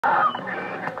Boy,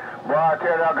 I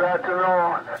tell you, I got to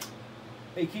know.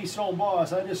 Hey, Keystone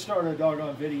Boss, I just started a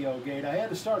doggone video gate. I had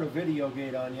to start a video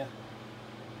gate on you.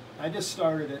 I just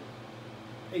started it.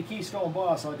 Hey, Keystone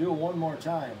Boss, I'll do it one more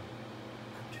time.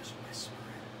 I'm just whispering.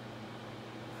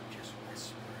 I'm just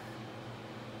whispering.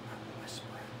 I'm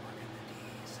whispering. Look at the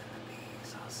D's and the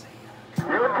B's. I'll see ya.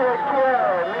 You take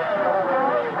care, man.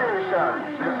 Station.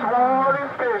 The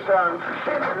smallest station.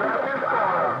 Nothing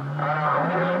far.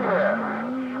 Just here.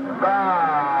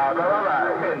 Bye. Bye-bye.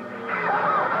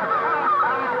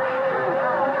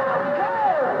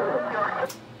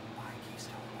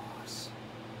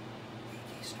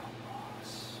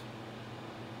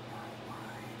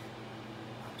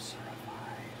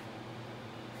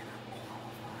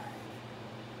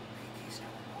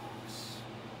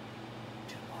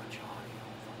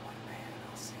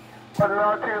 But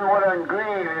nothing what I'm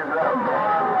green is I'm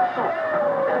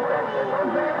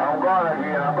gone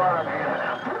again.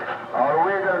 I'll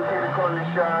wait until the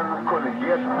condition could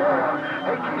get better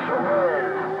and keep away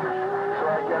so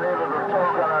I can able to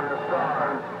talk and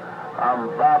understand. I'm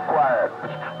back quiet.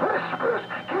 Whispers,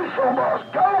 Keystone Boss,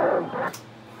 go!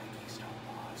 Keystone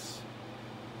Boss.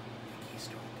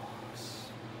 Keystone Boss.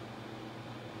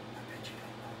 I bet you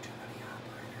don't know too many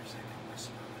operators that can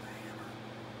whisper with a hammer.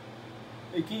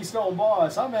 Hey, Keystone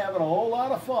Boss, I'm having a whole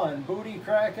lot of fun. Booty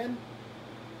cracking,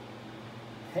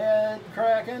 head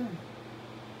cracking,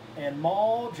 and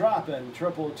maul dropping.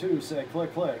 222 said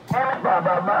click, click. Bye, bye,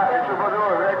 bye. Extra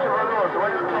Valose.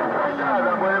 When you talk like that,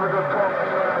 I'm able to talk to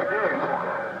you like this.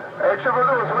 Extra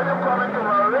Valose, when you come into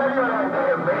my radio like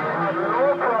that, man,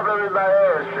 no problem with my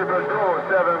ass. Triple dose,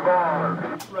 7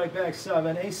 bars. Right back,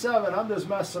 7. Hey, 7, I'm just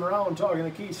messing around talking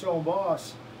to Keystone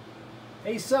Boss.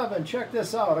 Hey, 7, check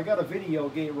this out. I got a video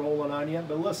gate rolling on you,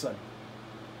 but listen.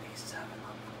 Hey, 7, I'm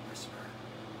going to whisper.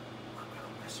 I'm going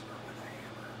to whisper with a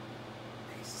hammer.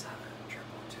 Hey, 7,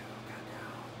 222, got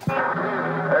down.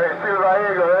 Hey, Silver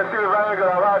Eagle,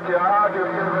 I want you,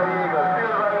 Silver Eagle.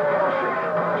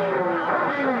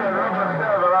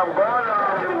 I'm going on.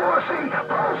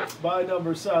 Bye,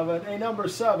 number 7. Hey, number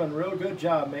 7, real good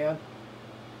job, man.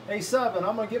 Hey, 7,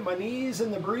 I'm going to get my knees in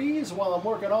the breeze while I'm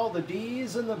working all the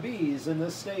D's and the B's in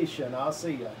this station. I'll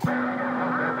see ya. All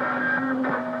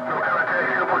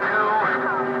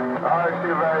right,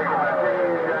 Silver Eagle,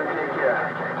 take care.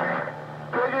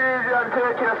 Take it easy and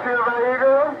take care, Silver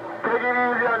Eagle. Take it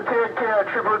easy and take care,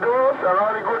 Triple Dose, and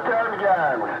all the good time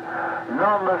gang.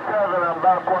 Number 7, I'm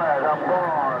back quiet. I'm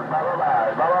gone.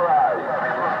 Bye-bye.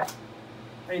 Bye-bye.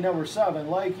 Hey, number 7,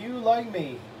 like you, like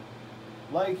me.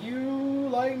 Like you,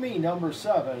 like me, number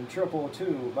 7,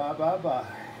 222, bye, bye, bye.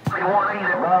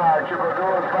 Bye, Triple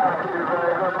Dose, bye,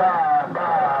 Silver Eagle, bye,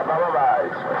 bye, bye, bye.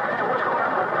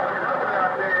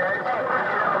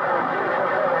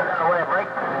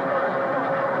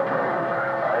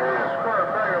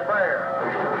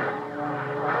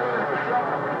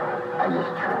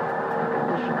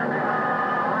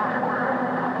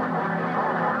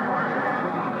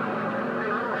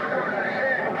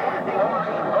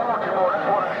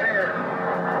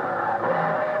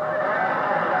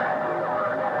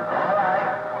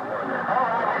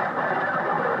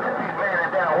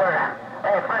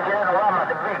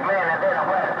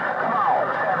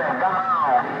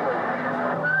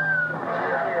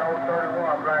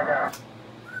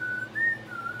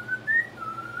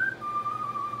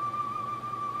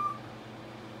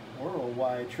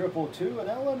 Worldwide 222 in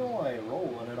Illinois,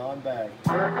 rolling it on back.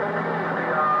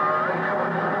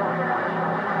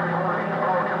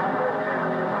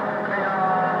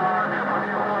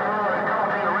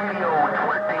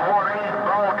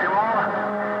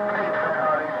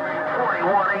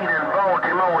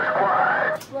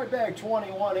 Right back,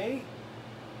 21-8.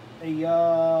 A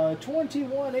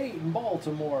 21-8 in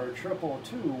Baltimore,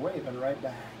 222, waving right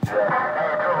back.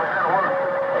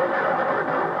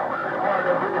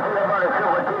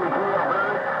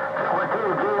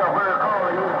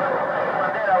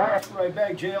 Right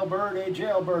back, Jailbird. Hey,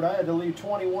 Jailbird, I had to leave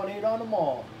 21-8 on the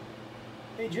mall.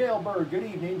 Hey, Jailbird, good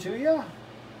evening to you.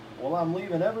 Well, I'm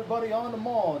leaving everybody on the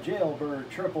mall. Jailbird,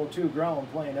 222,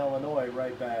 Groundplane, Illinois,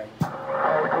 right back.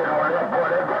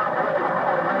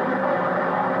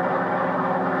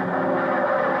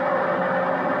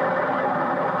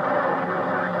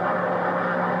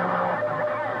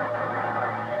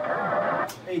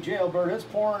 Hey, Jailbird, it's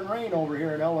pouring rain over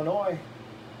here in Illinois.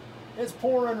 It's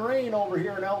pouring rain over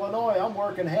here in Illinois. I'm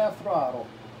working half throttle.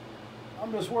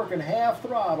 I'm just working half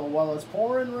throttle while it's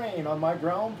pouring rain on my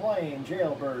ground plane.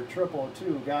 Jailbird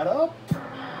 222. Got up?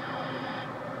 Hey,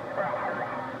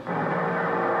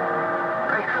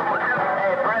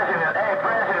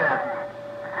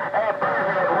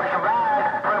 President, what's your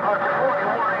ride?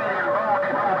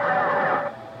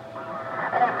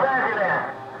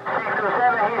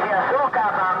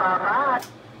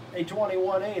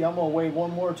 21.8, I'm going to wave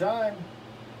one more time.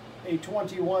 A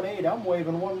 21.8, I'm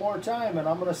waving one more time, and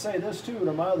I'm going to say this too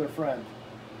to my other friend.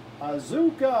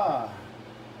 Azuka!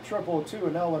 222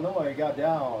 in Illinois got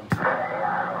down. That's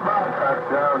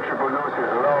down, triple deuce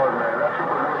is low, man. That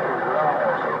triple deuce is low.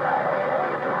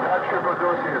 That triple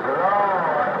deuce is low.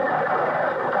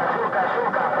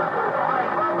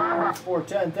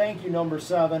 410, thank you, number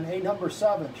 7. Hey, number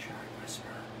 7. Should I whisper?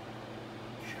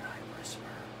 Should I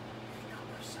whisper? Hey,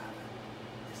 number 7.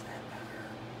 Is that better?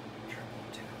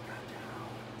 222 got down.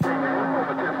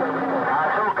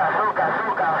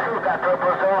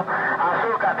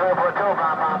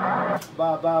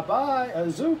 Bye bye bye,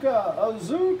 Azuka,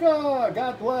 Azuka,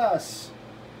 God bless.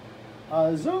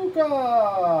 Azuka,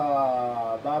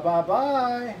 bye bye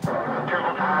bye.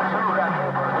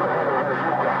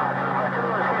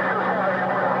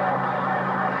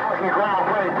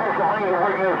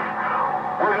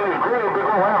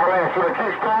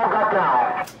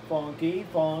 Funky,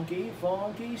 funky,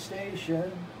 funky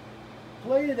station.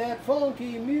 Play that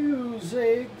funky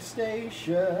music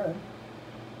station.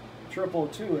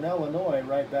 222 in Illinois,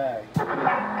 right back. Damn,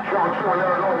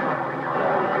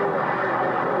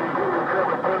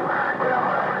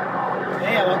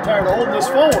 I'm tired of holding this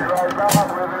phone.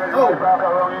 Oh.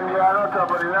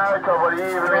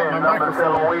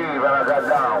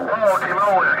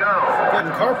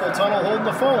 Getting carpal tunnel holding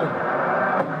the phone.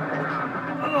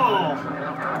 Oh,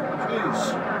 jeez.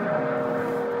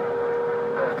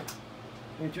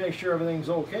 Let me make sure everything's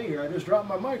okay here. I just dropped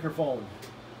my microphone.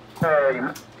 Hey.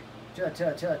 Ta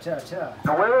ta ta ta ta.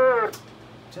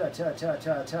 Ta ta ta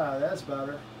ta ta. That's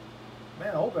better. Man,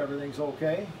 I hope everything's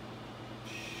okay.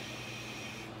 Shh.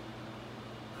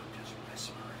 I'm just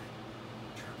whispering.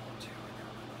 222 in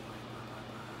Illinois.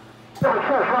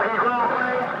 Fucking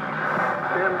Groundplane.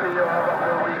 Same to you. Have a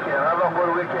good weekend. Have a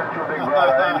good weekend, too, big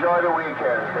brother. Enjoy the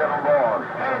weekend. 7 balls.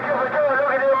 Hey, look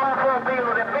at him, my front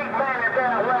field. The big man is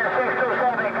down where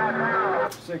 627 got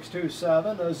down.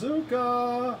 627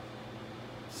 Azuka.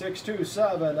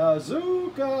 627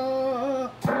 Azuka.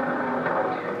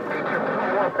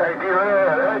 Hey,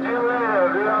 D-Red,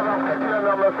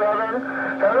 number 7.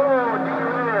 Hello,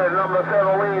 D-Red, number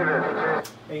 7, leaving.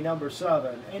 A number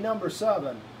 7. A number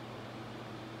 7.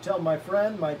 Tell my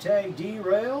friend, my tag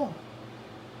derail.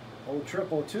 Old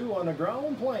 222 on the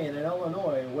ground plane in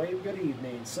Illinois. Wave good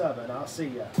evening. 7. I'll see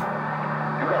ya. You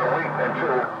gotta wait then,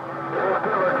 too.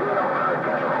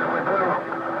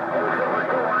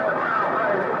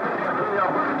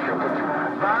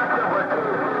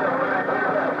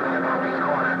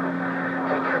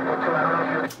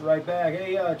 Right back.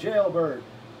 Hey, Jailbird.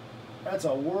 That's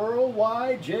a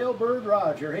worldwide Jailbird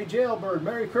Roger. Hey, Jailbird,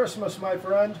 Merry Christmas, my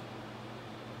friend.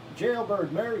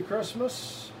 Jailbird, Merry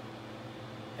Christmas.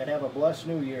 And have a blessed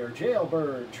New Year.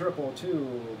 Jailbird,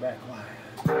 222, back live.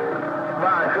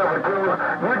 Fine, 222.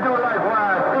 You do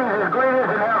likewise. Season's greetings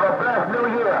and have a blessed New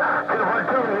Year.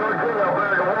 222, you're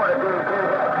Jailbird. The water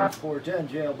dude, 410,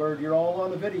 Jailbird, you're all on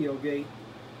the video gate.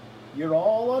 You're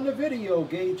all on the video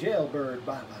gate, Jailbird.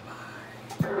 Bye, bye, bye.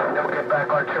 Don't get back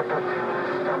on 222.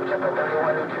 Stump Jumper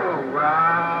 31 and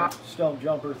 2. Stump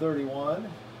Jumper 31.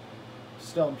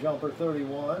 Stump Jumper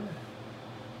 31.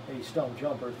 Hey, Stump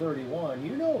Jumper 31.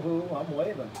 You know who. I'm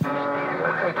waving.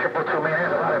 Okay, 222, man.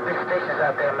 There's a lot of big stations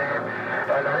out there, man.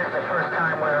 And this is the first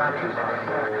time where I'm using this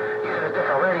using a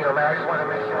different radio, man. I just want to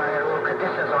make sure I had a little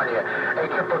conditions on you. Hey,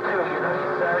 222, you know,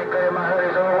 I ain't good in my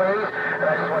hoodies always. And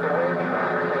I just want to wave you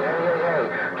and say, hey.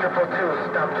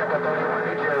 222, Stump Jumper 31,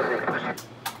 New Jersey.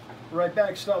 Right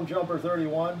back, Stump Jumper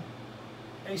 31.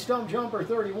 Hey, Stump Jumper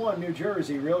 31, New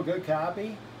Jersey. Real good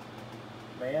copy.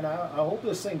 Man, I hope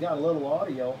this thing got a little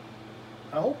audio.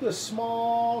 I hope this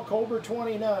small Cobra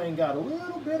 29 got a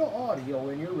little bit of audio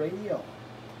in your radio.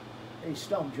 Hey,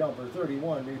 Stump Jumper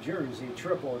 31, New Jersey,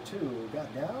 222.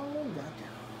 Got down, got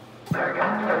down. We're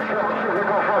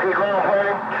going funky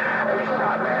Groundplane. Hey,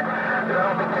 stop, man. I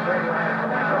don't think this radio has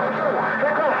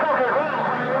We're going funky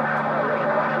Groundplane.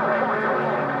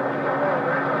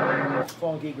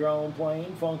 Funky ground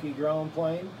plane, funky ground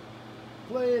plane.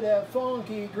 Play that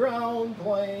funky ground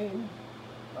plane.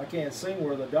 I can't sing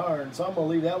worth a darn, so I'm going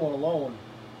to leave that one alone.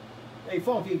 Hey,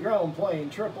 funky ground plane,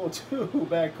 222,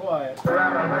 back quiet.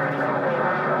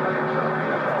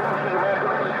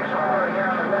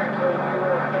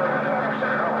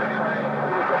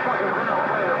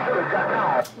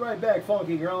 Right back,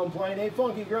 funky ground plane. Hey,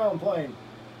 funky ground plane.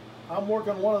 I'm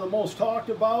working one of the most talked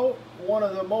about, one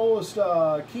of the most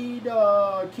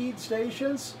keyed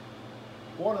stations,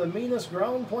 one of the meanest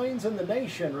ground planes in the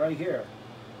nation right here.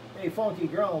 Hey, funky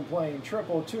ground plane,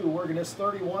 222, working this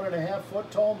 31.5 foot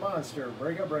tall monster.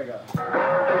 Brega, brega.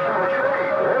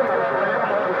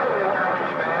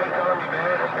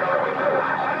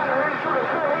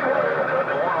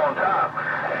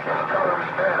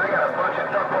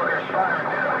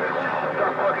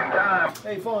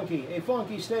 A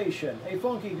funky station, a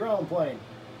funky ground plane.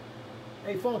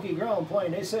 A funky ground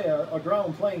plane. They say a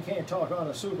ground plane can't talk on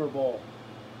a Super Bowl.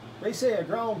 They say a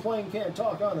ground plane can't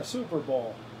talk on a Super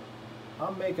Bowl.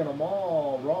 I'm making them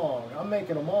all wrong. I'm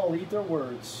making them all eat their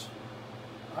words.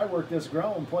 I work this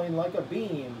ground plane like a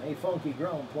beam. A funky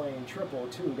ground plane,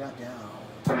 222 got down.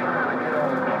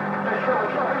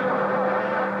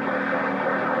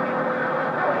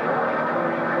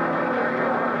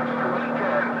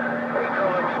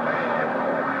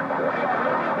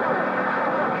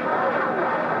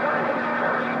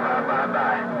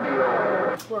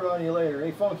 Put it on you later.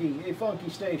 A funky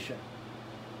station.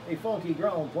 A funky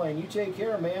ground plane. You take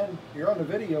care, man. You're on the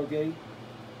video gate.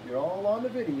 You're all on the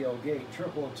video gate.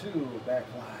 222 back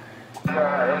line. They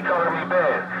color me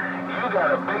bad. You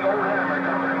got a big old hammer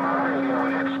coming in my radio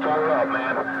and it's tore up,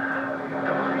 man.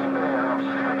 Color me bad. I'm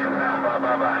serious now.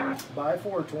 Bye. Bye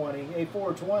 420. A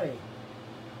 420.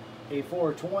 A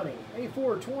 420. A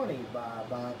 420. Bye.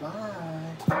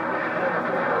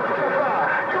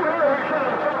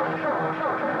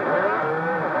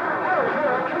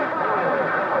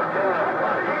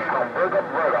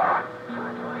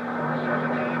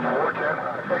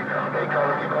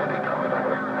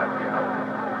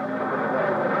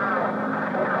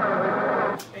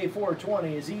 A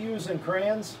 420, is he using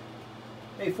crayons?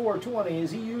 A 420,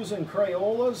 is he using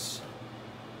Crayolas?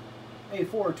 A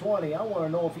 420, I want to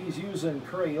know if he's using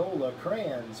Crayola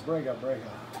crayons. Brega.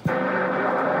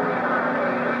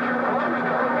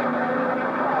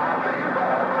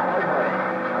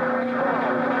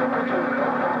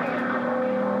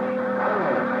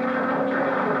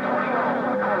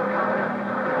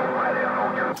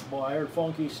 Boy, I heard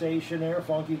funky station there,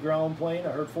 funky ground plane. I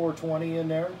heard 420 in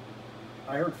there.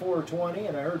 I heard 420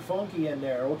 and I heard funky in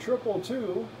there. Oh,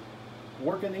 222,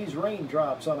 working these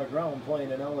raindrops on a ground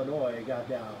plane in Illinois, got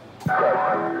down.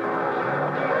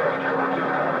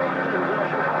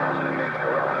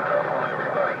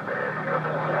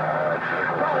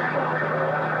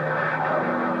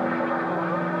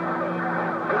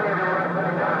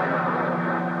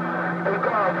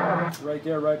 Right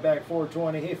there, right back,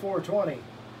 420. Hey, 420.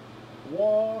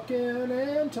 Walking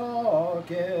and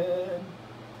talking.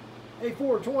 Hey,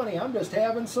 420, I'm just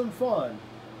having some fun.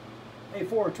 Hey,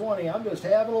 420, I'm just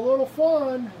having a little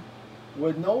fun.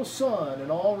 With no sun and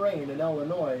all rain in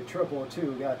Illinois,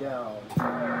 222 got down.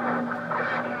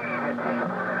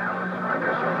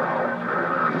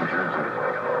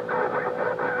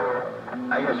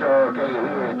 I guess you're okay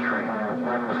here, Tree.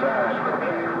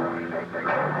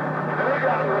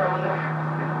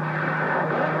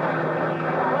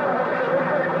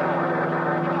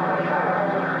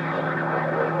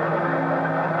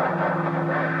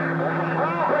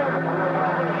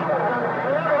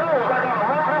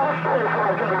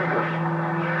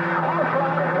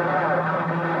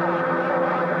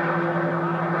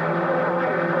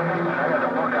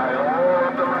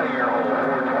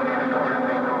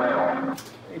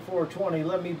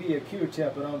 Let me be a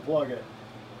Q-tip and unplug it.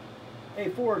 Hey,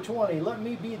 420, let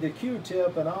me be the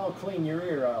Q-tip and I'll clean your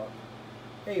ear out.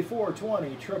 Hey,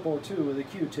 420, 222 with the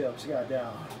Q-tips got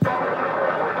down.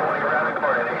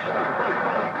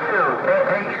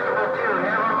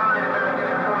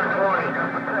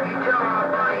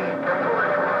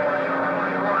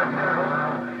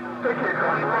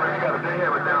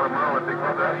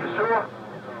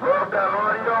 Love that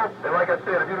audio, and like I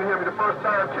said, if you didn't hear me the first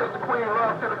time, kiss the queen,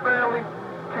 love to the family,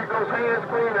 keep those hands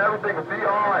clean, everything will be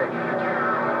alright.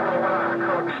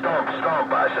 Stump,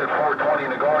 I said 420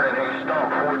 in the garden, hey Stump,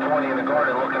 420 in the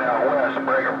garden looking out west,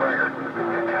 breaker.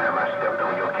 Damn, I stepped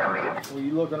on your county. Well,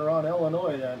 you looking around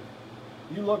Illinois then.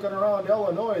 You looking around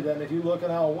Illinois then if you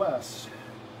looking out west.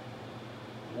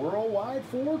 Worldwide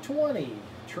 420,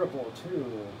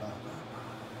 222.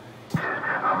 Me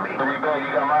bad,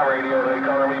 you got my radio, they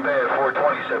color me bad,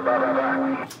 420 said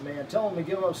bye. Man, tell him to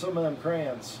give up some of them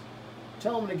crayons.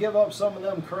 Tell him to give up some of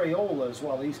them Crayolas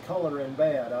while he's coloring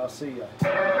bad. I'll see ya. They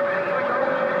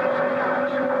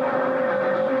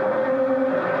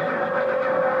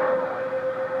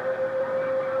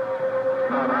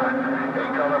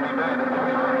color me bad.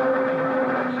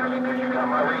 You got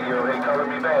my radio, they color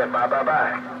me bad,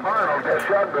 bye. Arnold, that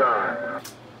shotgun.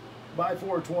 By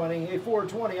 420. Hey,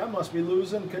 420, I must be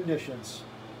losing conditions.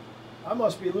 I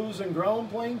must be losing ground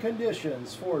plane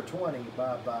conditions. 420.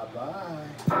 Bye.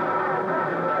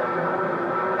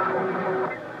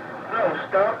 No,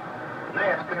 stop.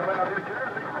 Nasty around New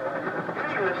Jersey.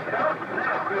 He was stop.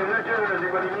 Nasty in New Jersey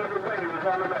when he moved away. He was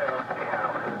on the mail.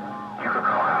 You can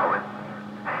call Howard.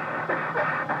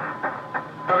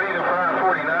 30 to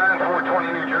 549,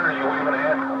 420 New Jersey, waving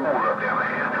ahead. Hold up, down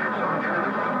ahead. Some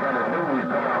Jersey got a news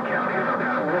down county.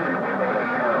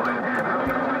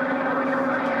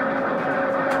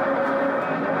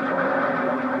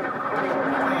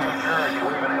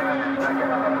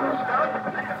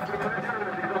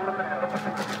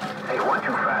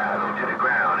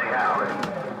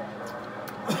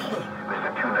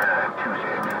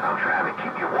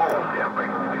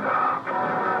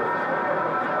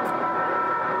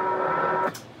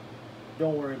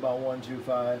 worry about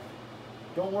 125.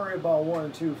 Don't worry about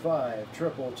 125.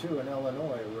 222 in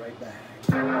Illinois, right back.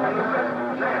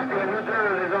 Nasty in New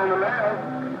Jersey's on the left.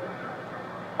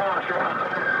 Oh,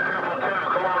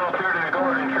 222, come on up here to the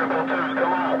garden, 222,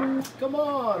 come on. Come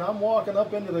on, I'm walking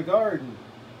up into the garden.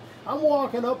 I'm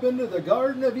walking up into the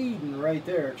Garden of Eden right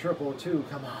there, 222,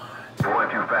 come on. Going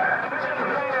too fast.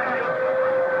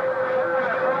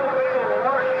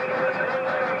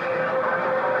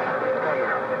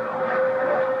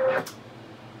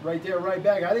 Right there, right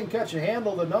back. I didn't catch a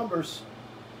handle of the numbers.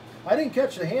 I didn't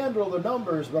catch the handle of the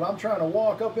numbers, but I'm trying to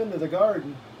walk up into the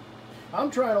garden.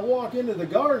 I'm trying to walk into the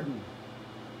garden.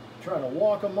 Trying to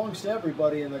walk amongst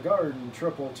everybody in the garden.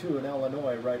 222 in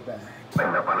Illinois, right back. Hey,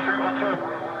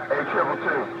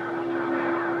 222.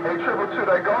 Hey, 222,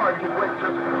 that guard can wait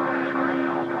just...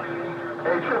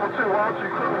 Hey, 222, why don't you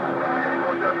cruise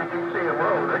on WDC and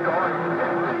road? That guard...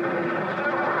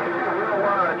 Real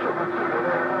wide, 222.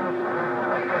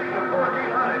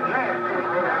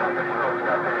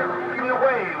 Give me a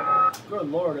wave. Good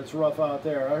Lord, it's rough out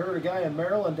there. I heard a guy in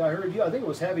Maryland. I heard you. I think it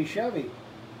was Heavy Chevy.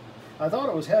 I thought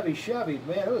it was Heavy Chevy.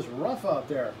 Man, it was rough out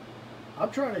there.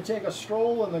 I'm trying to take a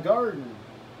stroll in the garden.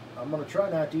 I'm going to try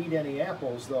not to eat any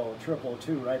apples, though.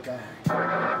 222, right back.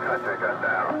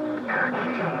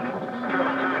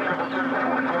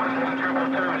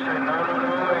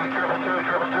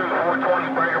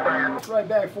 Right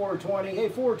back, 420. Hey,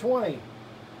 420.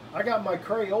 I got my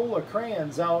Crayola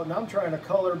crayons out, and I'm trying to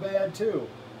color bad, too.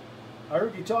 I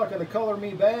heard you talking to color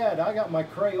me bad. I got my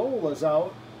Crayolas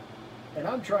out, and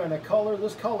I'm trying to color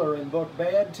this coloring book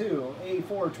bad, too.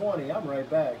 A420, I'm right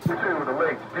back. To the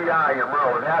lakes, DI and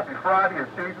Maryland. Happy Friday and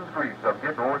season 3. So I'm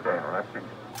getting ordained when I see you.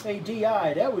 Hey,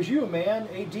 DI, that was you, man.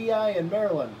 Hey, DI in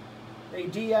Maryland. Hey,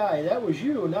 DI, that was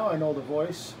you. Now I know the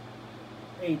voice.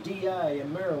 Hey, DI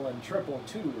in Maryland,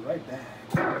 222, right back.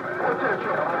 Keystone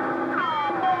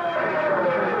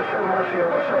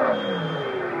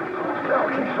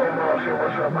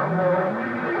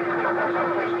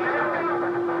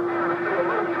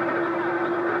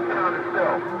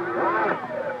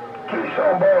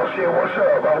Boss here, what's up?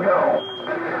 I'm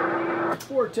gone.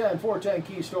 410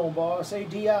 Keystone Boss. Hey,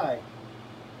 DI.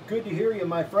 Good to hear you,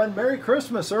 my friend. Merry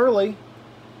Christmas early.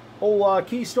 Old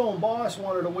Keystone Boss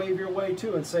wanted to wave your way,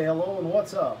 too, and say hello and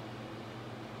what's up.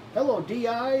 Hello,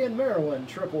 DI in Maryland,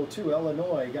 222,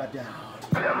 Illinois, got down.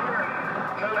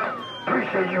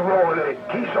 Appreciate you rolling it.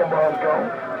 Keystone Boss gone.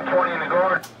 20 in the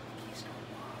guard. Keystone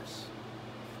Boss.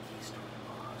 Keystone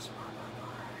Boss.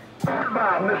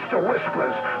 By Mr.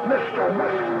 Whispers, Mr.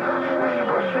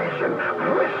 Whisper Station,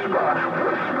 Whisper,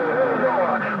 Mr.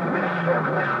 Whisper,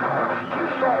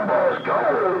 Keystone Boss go.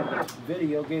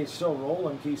 Video gate's still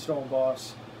rolling, Keystone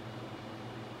Boss.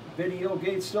 Video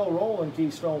gate's still rolling,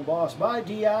 Keystone Boss. Bye,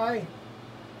 DI.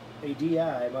 Hey,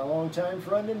 DI, my longtime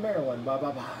friend in Maryland.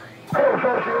 Bye-bye-bye. Hello,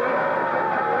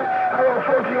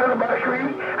 1400 by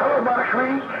Creek. Hello, by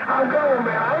Creek. I'm going,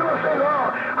 man. I ain't gonna say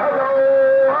long. Hello,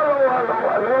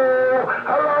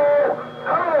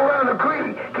 around the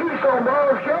creek. Keystone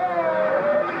Boss,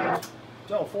 yeah.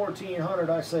 Tell 1400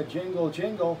 I said jingle,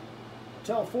 jingle.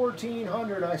 Tell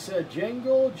 1400 I said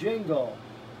jingle, jingle.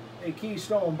 Hey,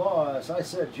 Keystone Boss, I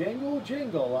said jingle,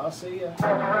 jingle. I'll see ya. Get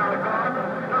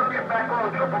back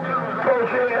on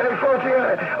 222.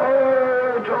 1400.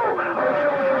 Oh, Joe.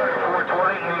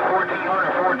 420,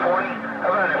 1400, 420. How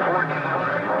about it,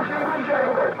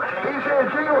 1400? He said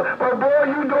jingle, but boy,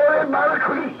 you doing it by the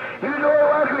creek. You doing it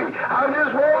by the creek. I'm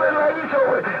just rolling like you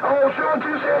told it. Oh, so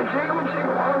you said jingle,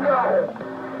 jingle. I'm gone.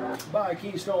 Bye,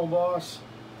 Keystone Boss.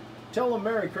 Tell him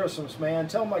Merry Christmas, man.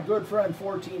 Tell my good friend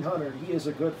 1400. He is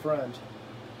a good friend.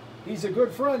 He's a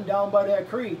good friend down by that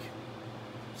creek.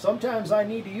 Sometimes I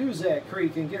need to use that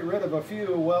creek and get rid of a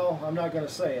few, well, I'm not going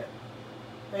to say it.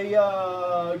 Hey,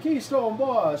 Keystone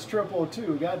Boss,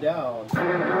 222, got down.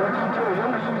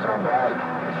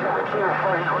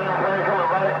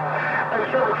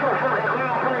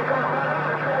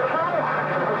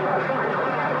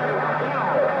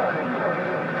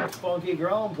 Funky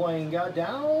Groundplane got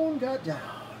down, got down.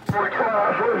 He said he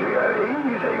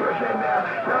was sitting down.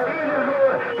 Now he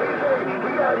just he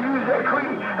got to use that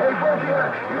creek. Hey, folks,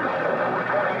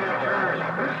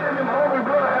 you send them homie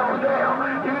bloodhounds down.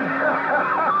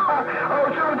 Oh,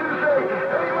 so to say,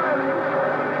 hey, man,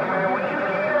 when you see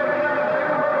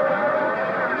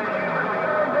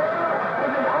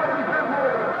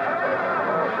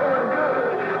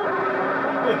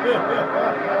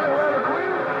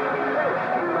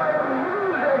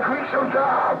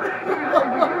sometime. He said,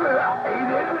 he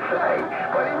didn't say,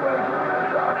 but he went to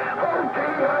this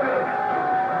 1400.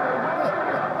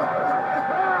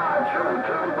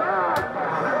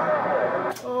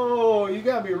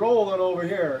 got me rolling over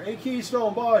here. Hey,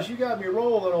 Keystone Boss, you got me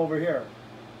rolling over here.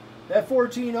 That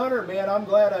 1400, man, I'm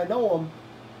glad I know him,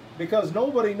 because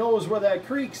nobody knows where that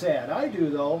creek's at. I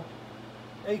do, though.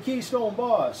 Hey, Keystone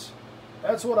Boss,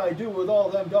 that's what I do with all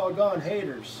them doggone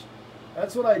haters.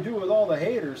 That's what I do with all the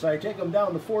haters. I take them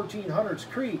down to 1400's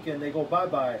Creek, and they go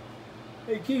bye-bye.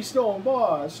 Hey, Keystone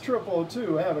Boss,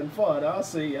 222, having fun. I'll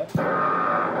see ya.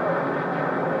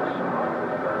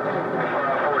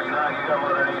 549, you got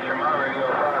Mother Nature, my radio,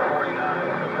 549.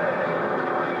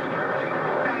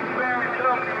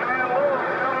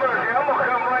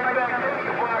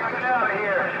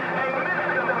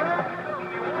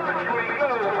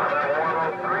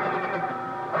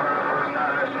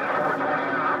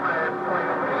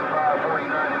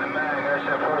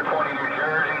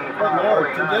 Good Lord,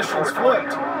 conditions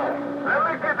flipped. Let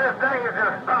me get this thing and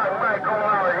just start right going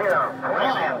over here.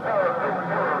 Wow.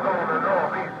 On the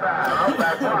northeast side. I'm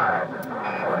back wide.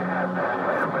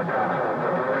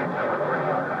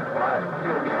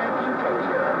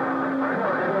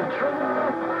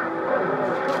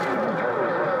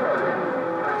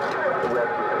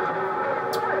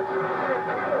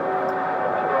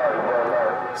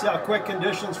 See how quick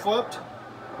conditions flipped?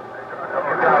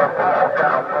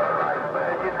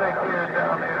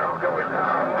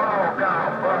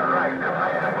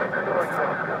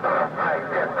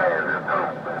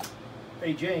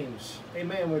 Hey James, hey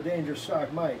man with dangerous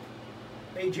stock mic.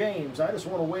 Hey James, I just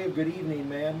want to wave good evening,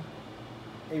 man.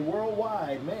 A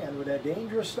worldwide man with a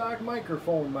dangerous stock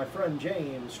microphone, my friend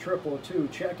James, 222,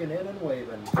 checking in and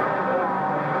waving.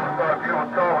 But you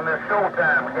were calling this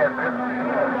showtime, Captain.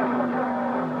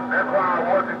 That's why I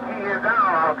wasn't keying down.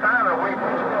 I was trying to wait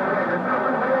for you.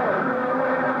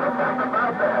 Something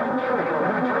about that.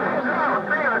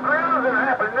 See, the grounds and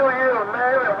Happy New Year,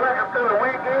 man, and welcome to the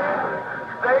weekend.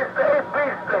 Stay safe, be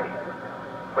safe.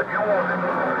 But you want to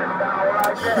move this down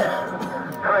like that.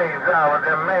 Praise out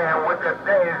the man with the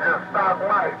dangerous stock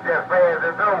mic just as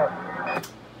it do.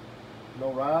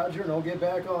 No Roger, no get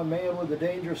back on man with the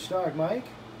dangerous stock mic.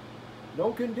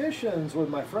 No conditions with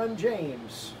my friend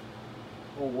James.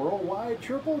 A worldwide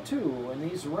 222 and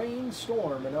these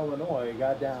rainstorm in Illinois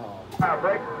got down.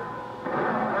 Break.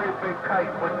 Very big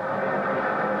kite with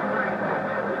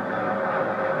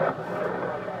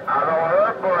I don't want to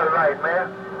look for it right, man.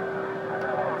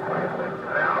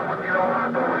 Now, when you don't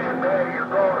want to go in there, you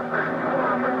go to sleep. You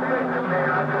want to protect it, man.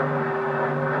 I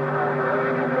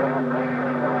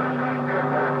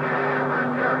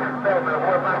just tell me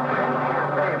what my friend is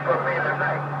saying for me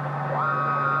tonight.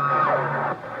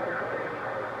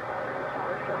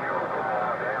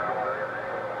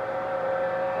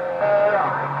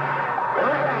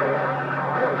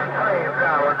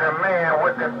 The man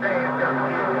with the things that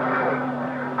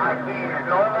I need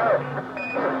no more.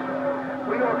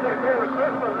 We gonna say Merry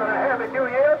Christmas and a Happy New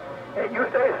Year, and you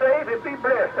stay safe and be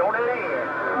blessed on that end.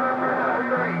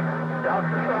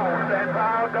 Dr. Stone, stand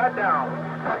by, got down.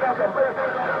 I got the best.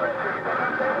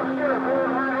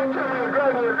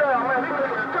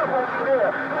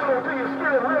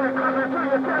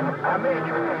 I made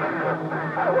you.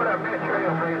 I would have met you in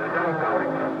the doggone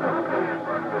it.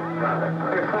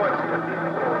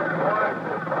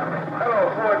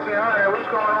 Hello, 1400. What's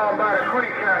going on by the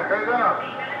creek? Can I pick up?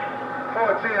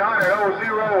 1400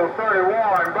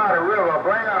 0031 by the river.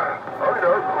 Bring up. Okay,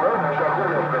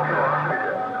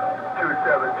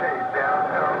 217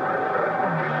 downtown.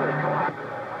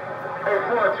 Hey,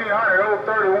 1400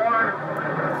 031.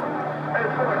 Hey,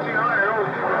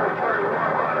 1400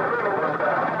 0031 by the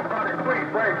river. By the creek.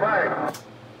 Break.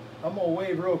 I'm going to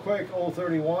wave real quick,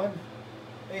 031.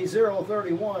 A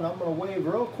 031, I'm going to wave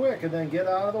real quick and then get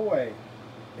out of the way.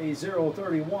 A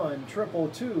 031,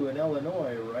 222 in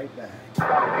Illinois, right back.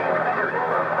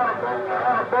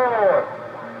 Board.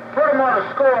 Put him on the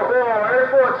scoreboard.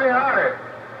 Hey, 1400.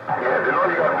 Yeah, they know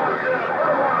you got to put him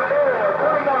on board.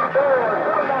 Put him on board. Put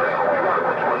him on the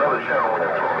scoreboard. Put another channel when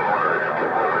you're talking on it.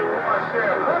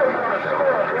 Put him on the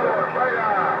scoreboard. Right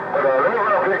on.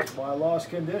 Well, I lost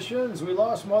conditions. We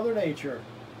lost Mother Nature.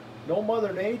 No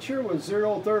Mother Nature with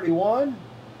 031.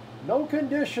 No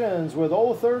conditions with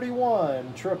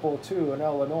 031. 222 in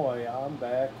Illinois. I'm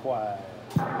back quiet.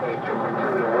 Hey,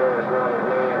 222, the world's long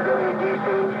man, WDC.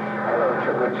 Hello,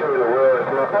 222, the world's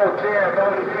long.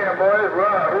 410, boys.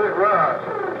 It's Rob.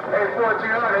 Hey,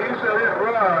 1400, you said it's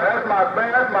Rob. That's my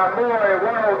boy,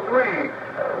 103.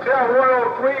 Tell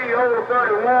 103,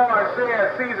 031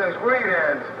 says season's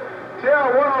greetings.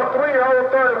 Tell 103,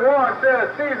 031 says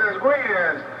season's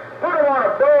greetings. Put him on the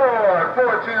board,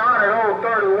 1400,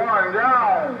 031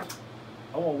 down.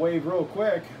 I want to wave real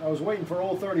quick. I was waiting for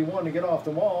 031 to get off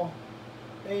the wall.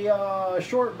 A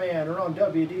short man around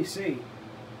WDC.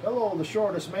 Hello, the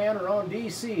shortest man around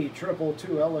DC,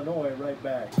 222 Illinois, right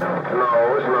back.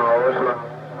 Illinois,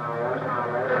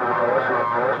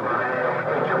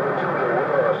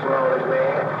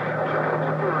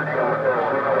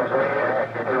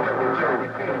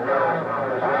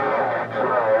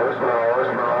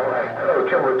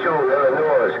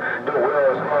 the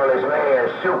world's smallest man,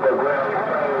 Super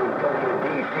Groundplane,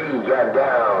 DC, got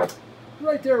down.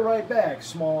 Right there, right back.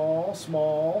 Small,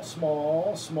 small,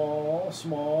 small, small,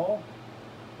 small.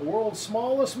 The world's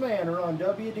smallest man around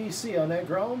WDC on that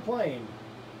ground plane.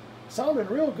 Sounding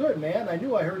real good, man. I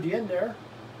knew I heard you in there.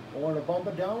 I want to bump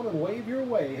it down and wave your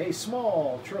way. Hey,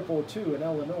 small, 222 in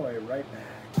Illinois, right back.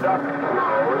 Small. Hey,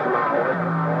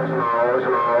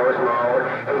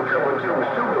 212,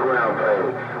 Super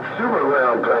Groundplane. Super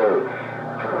Groundplane.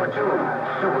 212,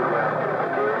 Super Groundplane.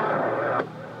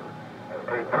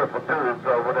 Hey, 222's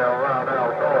over there around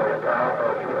Illinois.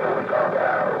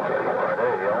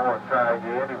 Hey, I want to try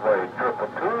you anyway.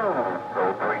 222, so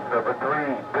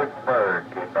 373, Pittsburgh,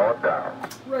 getting on down.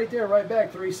 Right there, right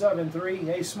back, 373.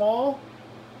 Hey, small,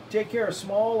 take care of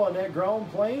small on that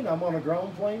ground plane. I'm on a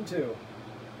ground plane too.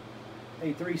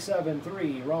 Hey,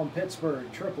 373, around Pittsburgh,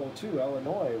 222,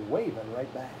 Illinois, waving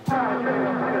right back.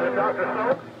 Dr.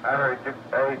 Soap? I heard you.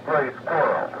 Hey, play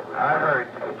squirrel. I heard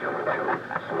you.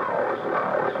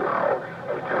 Small.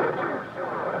 Hey,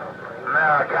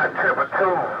 now I got 222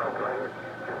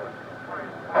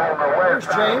 on the west Where's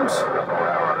James? side of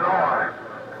Illinois.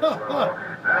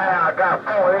 Now I got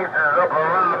 4 inches up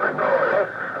around the north.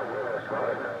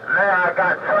 Now I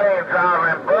got trains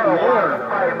driving Bud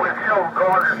fighting with show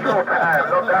going to showtime.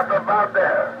 No doubt about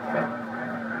that.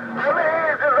 How many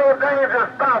inches of danger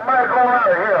stop might go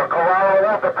out of here? Cause I don't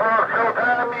want the plug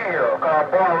showtime here. Cause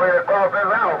boy ready across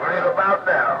his house right about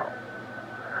now.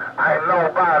 I ain't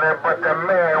nobody but the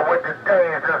man with the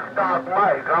danger stock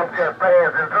mic. I'm just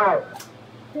passing through.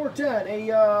 410,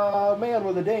 a man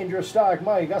with a dangerous stock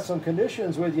mic. Got some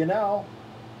conditions with you now.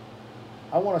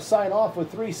 I want to sign off with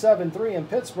 373 in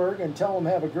Pittsburgh and tell them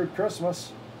have a good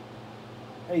Christmas.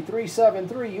 Hey,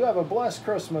 373, you have a blessed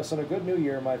Christmas and a good New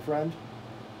Year, my friend.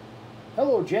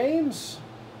 Hello, James.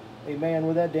 A man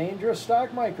with that dangerous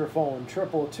stock microphone,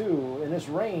 222, in this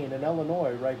rain in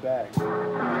Illinois, right back. Mr.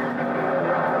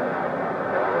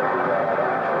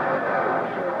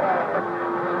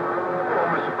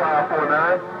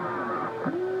 549.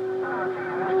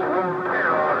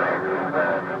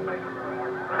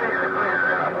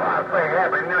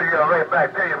 Happy New Year right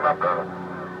back to you, my brother.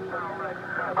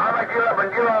 I'm going to get up and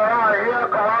get on out of here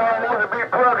because I don't want to be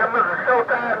plugging Mr.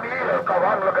 Showtime here because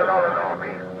I'm looking on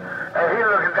me. And he's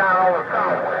looking down over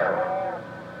somewhere.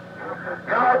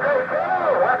 Y'all take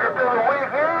care. Watch it through the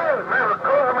weekend. Merry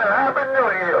Christmas and Happy New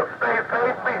Year. Stay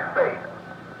safe, be safe.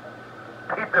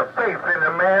 Keep the faith in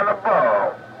the man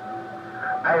above.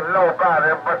 Ain't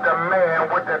nobody but the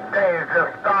man with the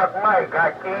dangerous stock mic.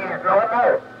 I can't no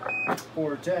more.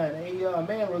 410, a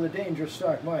man with a dangerous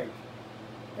stock mic.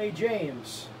 Hey,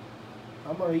 James,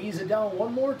 I'm going to ease it down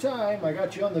one more time. I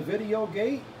got you on the video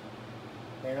gate,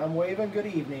 and I'm waving good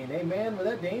evening. Hey, man with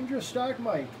that dangerous stock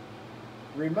mic.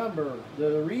 Remember,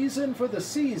 the reason for the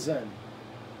season,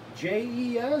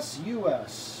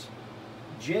 JESUS.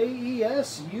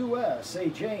 JESUS. Hey,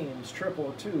 James,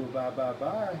 222, bye.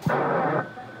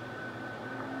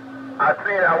 I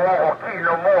said I won't keep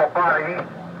no more body heat.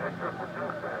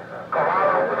 Cause I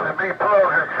don't want to be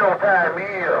plugged in showtime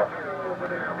here.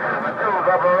 The dudes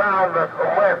up around the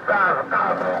west side of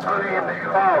the put in the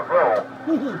crossroad.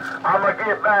 I'm going to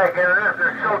get back and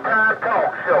listen to Showtime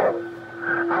Talk Show.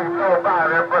 I'm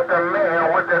nobody but the man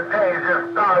with the dangerous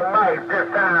stock mic. This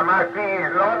time I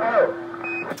can't no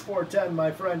more. 410,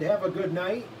 my friend. Have a good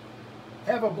night.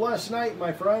 Have a blessed night,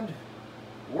 my friend.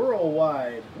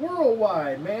 Worldwide,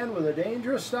 man with a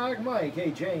dangerous stock mic.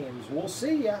 Hey, James, we'll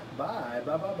see ya. Bye.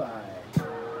 Hey,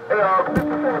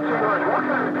 1400, what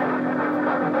kind of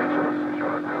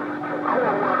I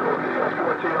want to get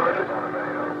 1400.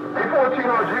 Hey,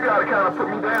 1400, you got to kind of put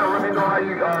me down. Let me know how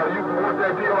you work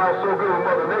that deal out so good with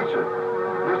Mother Nature.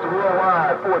 Mr.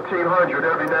 Worldwide, 1400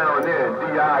 every now and then.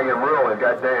 DI and Merlin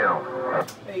got down.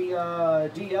 Hey,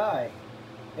 DI.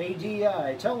 Hey,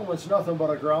 DI, tell him it's nothing but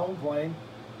a ground plane.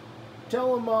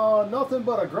 Tell him nothing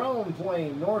but a ground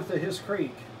plane north of his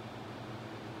creek.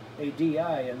 Hey,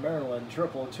 DI in Maryland,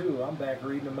 222. I'm back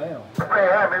reading the mail. Hey,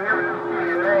 happy New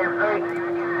Year,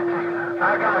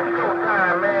 I got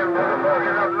showtime, man.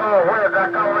 Looking up northwest, I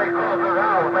come right across his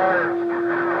house, man.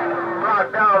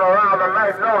 Locked down around the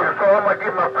night notice, so I'm going to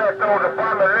get my fat old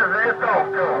department and listen to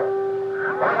talk to him.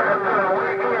 Welcome to the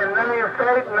weekend, name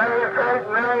state.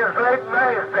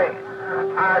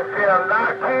 I shall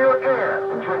not kill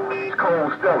again.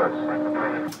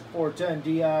 Louis. 410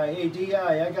 DI. Hey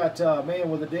DI, I got a man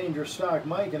with a dangerous stock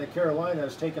mic in the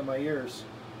Carolinas taking my ears.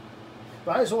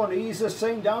 But I just want to ease this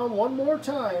thing down one more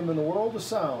time in the world of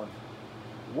sound.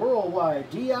 Worldwide,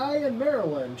 DI in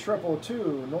Maryland,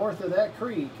 222, north of that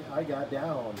creek, I got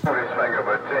down. Finger,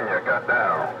 Virginia, got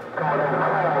down.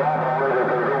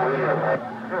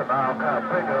 Good, now I'm kind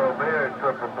of picking over here at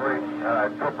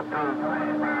 333,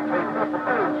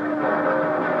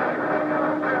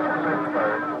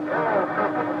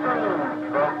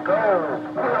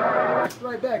 222.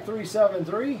 Right back,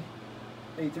 373.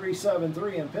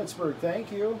 8373 in Pittsburgh,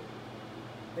 thank you.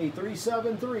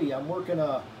 8373, I'm working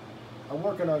a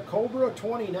Cobra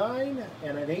 29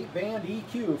 and an 8-band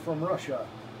EQ from Russia.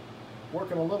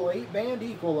 Working a little 8-band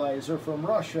equalizer from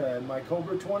Russia and my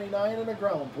Cobra 29 and a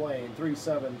Groundplane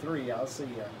 373. I'll see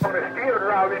ya. Yeah,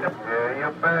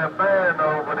 you're bad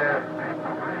over there.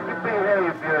 You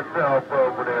behave yourself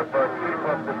over there, but keep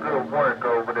up the good work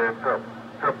over there,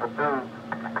 triple dude.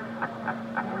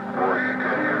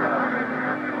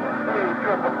 Hey,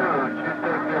 triple dude, you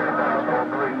take care now on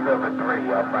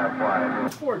 373 up my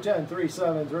flight. 410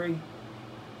 373.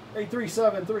 Hey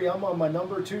 373, I'm on my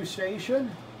number 2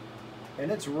 station. And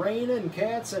it's raining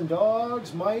cats and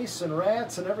dogs, mice and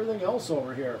rats and everything else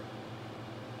over here.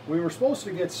 We were supposed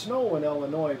to get snow in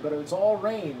Illinois, but it's all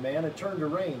rain, man. It turned to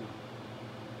rain.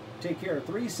 Take care.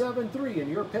 373 in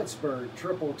your Pittsburgh,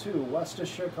 222 west of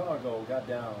Chicago. Got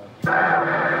down.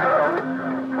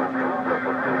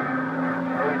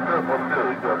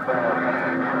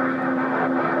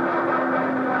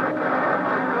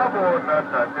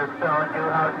 I'm just telling you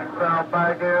how you sound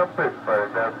back here in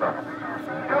Pittsburgh, that's all.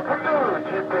 Triple dude,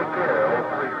 you take care.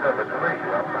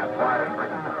 0373, I'm my wife.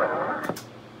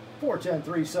 410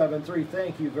 373,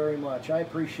 thank you very much. I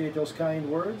appreciate those kind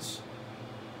words.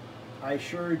 I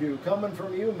sure do. Coming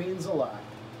from you means a lot.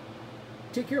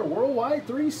 Take care. Worldwide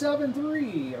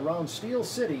 373 around Steel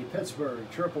City, Pittsburgh,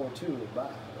 222. Bye.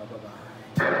 Bye.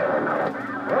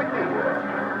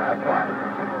 That's right.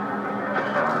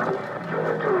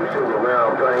 Two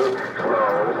Groundplane.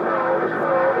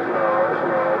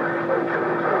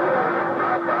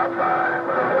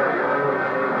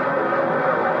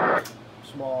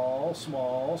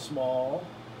 Small.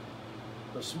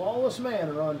 The smallest man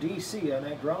around DC on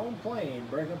that Groundplane.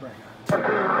 Breaker. Talking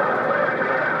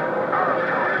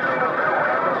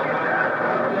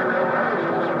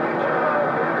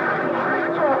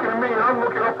to me, I'm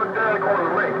looking up and down going to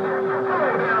the lake.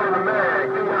 Going down in the mag.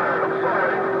 I'm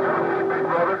sorry, big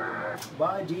brother.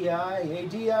 Bye, DI. Hey,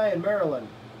 DI in Maryland.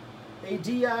 Hey,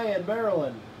 DI in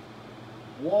Maryland.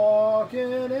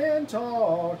 Walking and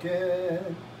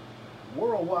talking.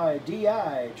 Worldwide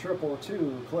DI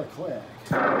 222. Click.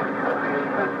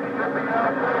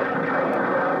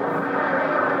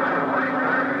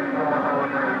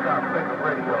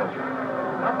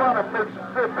 I'm out of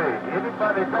Mississippi.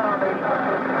 Anybody down there?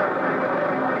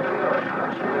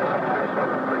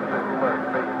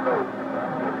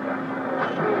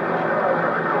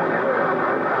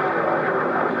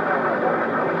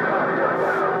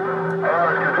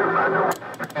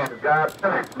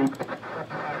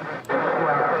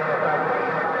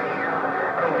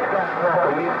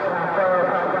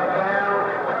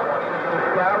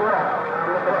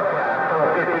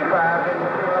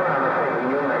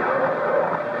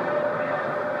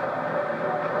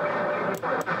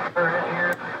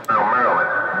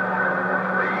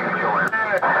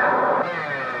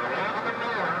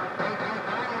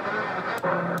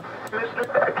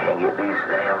 I can't get these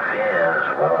damn fins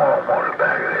warm on the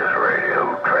back of this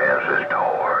radio transistors.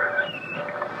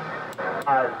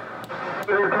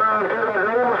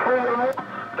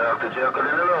 Dr. Jekyll in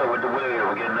the Lord with the wheel.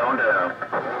 We're getting on down.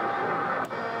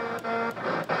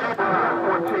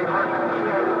 1400.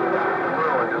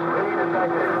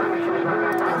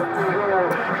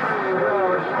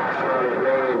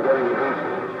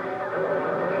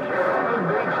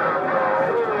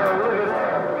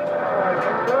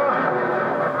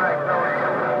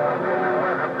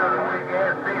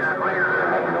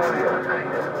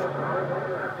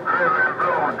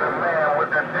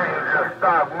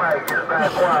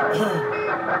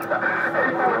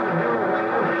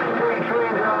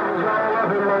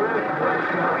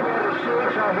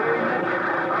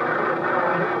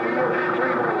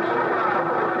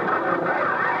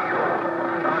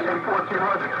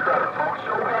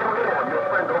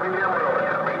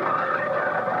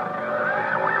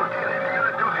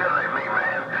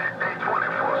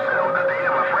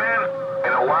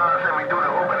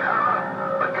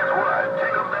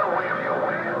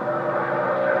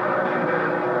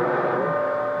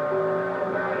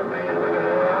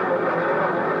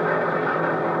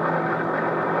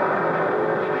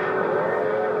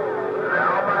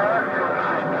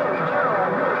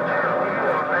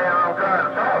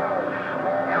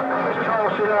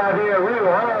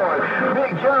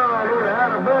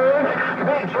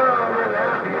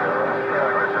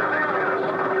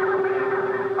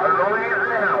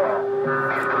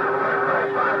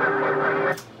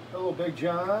 Big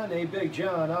John. Hey, Big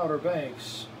John, Outer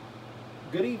Banks.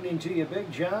 Good evening to you,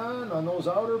 Big John, on those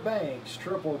Outer Banks.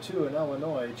 222 in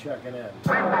Illinois checking in.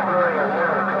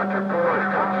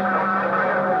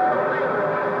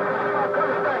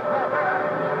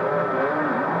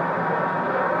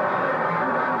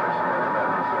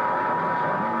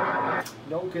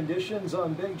 No conditions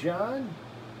on Big John?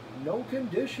 No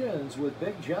conditions with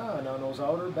Big John on those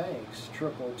Outer Banks.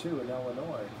 222 in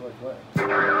Illinois. Click, click.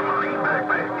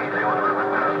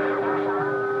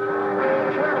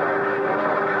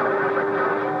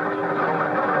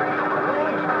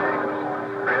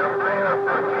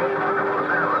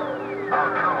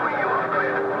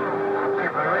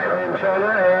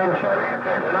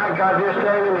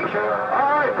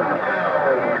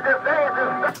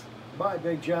 Bye,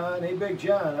 Big John. Hey, Big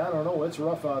John. I don't know. It's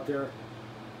rough out there.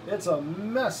 It's a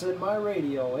mess in my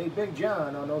radio. Hey, Big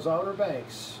John on those Outer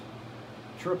Banks.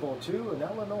 222 in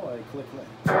Illinois. Click, click.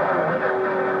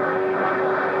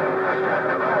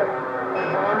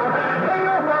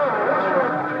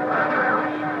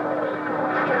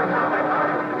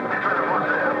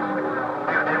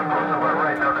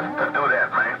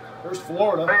 There's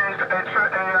Florida.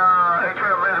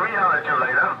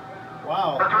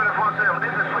 Wow. 24/7,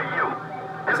 this is for you.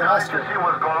 This is to see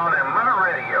what's going on in my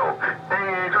radio.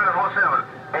 Hey, 24/7.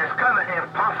 It's kind of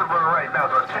impossible right now,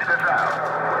 so check this out.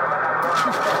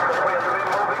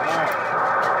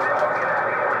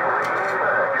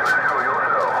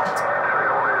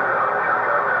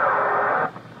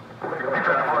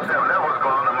 That was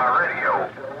going on in my radio.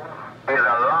 There's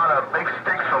a lot of big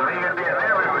sticks from here and there and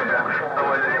everywhere. So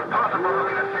it's impossible for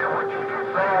me to see what you can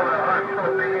say.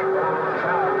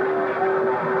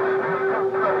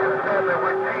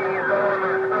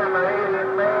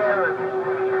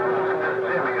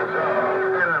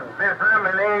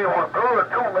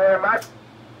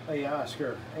 Hey,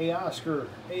 Oscar. Hey, Oscar.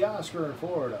 Hey, Oscar in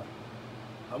Florida.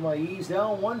 I'm going to ease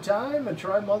down one time and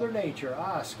try Mother Nature.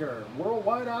 Oscar.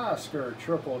 Worldwide Oscar.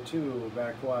 222.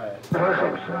 Back quiet.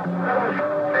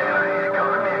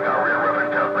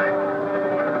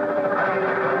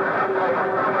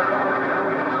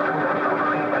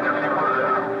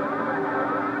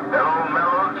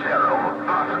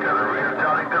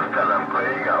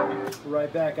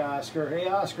 Right back, Oscar. Hey,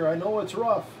 Oscar, I know it's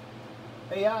rough.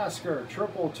 Hey, Oscar,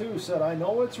 222 said, I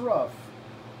know it's rough.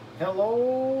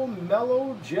 Hello,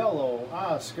 Mellow Jello.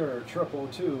 Oscar,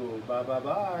 222. Bye, bye,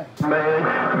 bye. Man,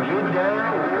 get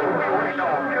down. Who you waiting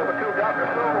on? 222, Dr.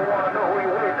 Soul, want to know who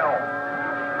you waiting on.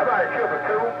 How about it,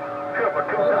 222?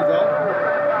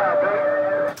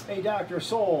 222. Hey, Dr.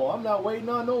 Soul, I'm not waiting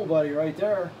on nobody right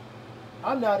there.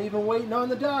 I'm not even waiting on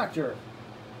the doctor.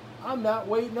 I'm not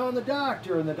waiting on the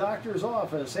doctor in the doctor's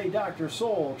office. Hey, Dr.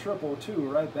 Soul, 222,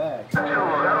 right back. Oh,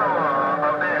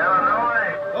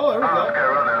 Oh, there we go.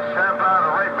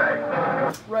 Right back.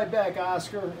 Right back,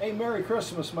 Oscar. Hey, Merry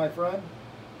Christmas, my friend.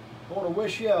 I want to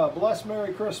wish you a blessed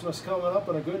Merry Christmas coming up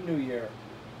and a good New Year.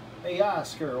 Hey,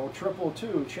 Oscar,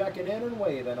 222, checking in and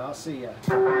waving. I'll see ya.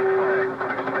 Right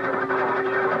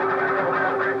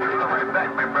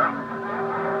back, big bro.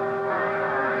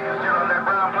 You still on that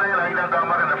Groundplane, or you done gone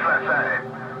back on the flat side?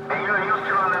 Hey, you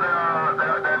still on that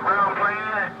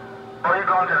Groundplane, or you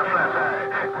going to the flat side?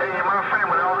 Hey, my friend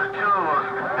with all the tools.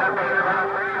 I'll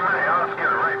get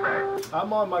it right back.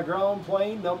 I'm on my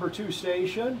Groundplane #2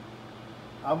 station.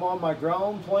 I'm on my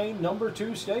Groundplane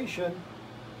 #2 station.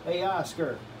 Hey,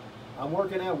 Oscar, I'm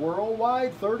working at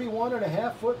worldwide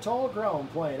 31.5-foot tall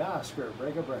Groundplane. Oscar,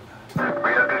 break a break.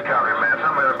 Real good copy, man.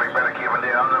 Somebody else be better keeping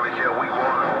there. I'll never share we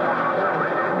want.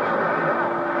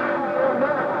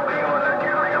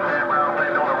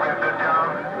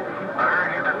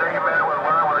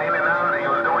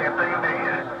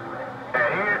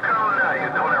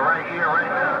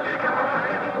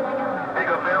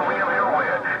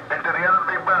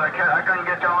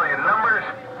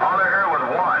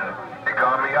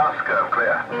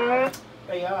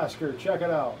 Hey, Oscar, check it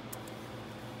out.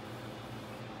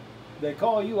 They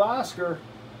call you Oscar.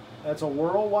 That's a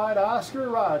worldwide Oscar.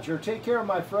 Roger. Take care,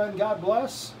 my friend. God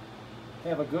bless.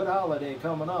 Have a good holiday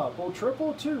coming up.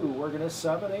 222. We're going to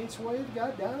 7/8 wave.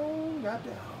 Got down. Got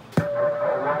down.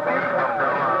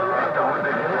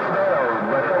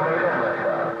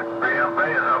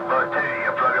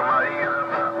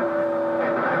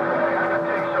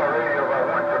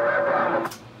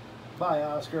 Bye,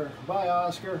 Oscar. Bye,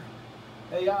 Oscar.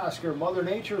 Hey, Oscar, Mother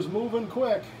Nature's moving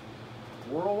quick.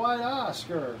 Worldwide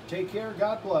Oscar. Take care.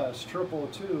 God bless.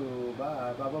 222.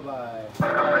 Bye. Bye, bye, bye.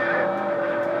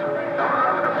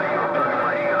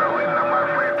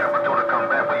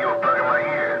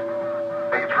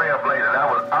 Trailblazer, that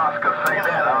was Oscar. Say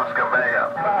that, Oscar, man.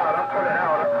 I'm putting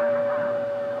out.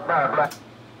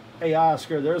 Hey,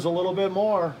 Oscar, there's a little bit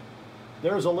more.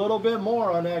 There's a little bit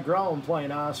more on that ground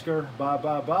plane, Oscar. Bye,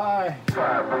 bye, bye.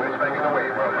 Five, boys, making away,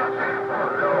 brother.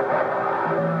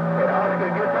 Hey, Oscar,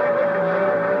 get back.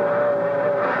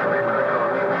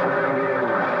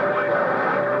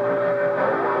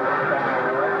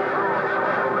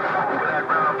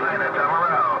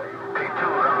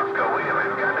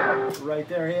 Right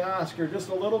there, hey Oscar, just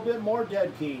a little bit more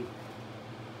dead key.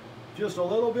 Just a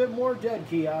little bit more dead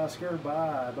key, Oscar.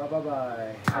 Bye, bye, bye,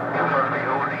 bye.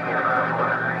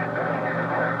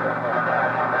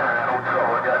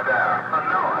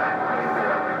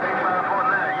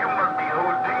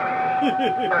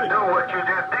 I know what you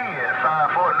just did.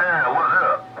 549, what's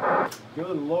up?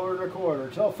 Good Lord Recorder.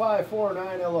 Tell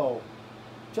 549 hello.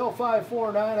 Tell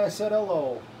 549 I said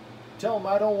hello. Tell him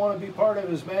I don't want to be part of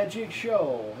his magic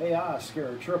show. Hey,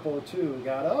 Oscar, 222,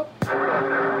 got up? You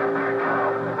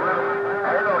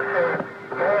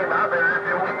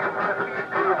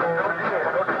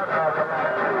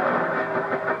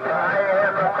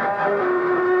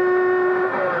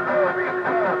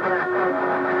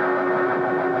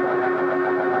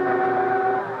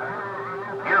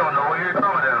don't know where you're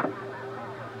coming down.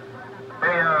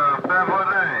 Hey,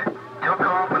 549, you'll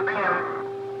call for them.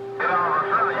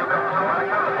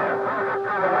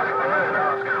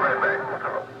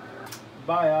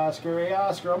 Bye, Oscar. Hey,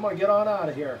 Oscar, I'm going to get on out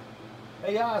of here.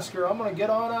 Hey, Oscar, I'm going to get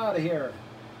on out of here.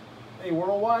 Hey,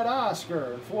 Worldwide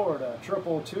Oscar in Florida,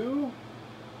 222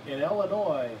 in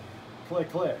Illinois. Click,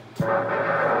 click. Put it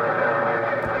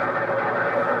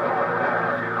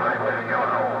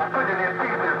in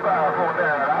pieces,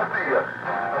 549. I'll see you.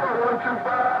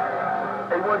 125.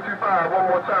 Hey, 125, one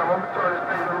more time. I'm going to turn this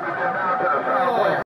thing a little bit down to the southwest.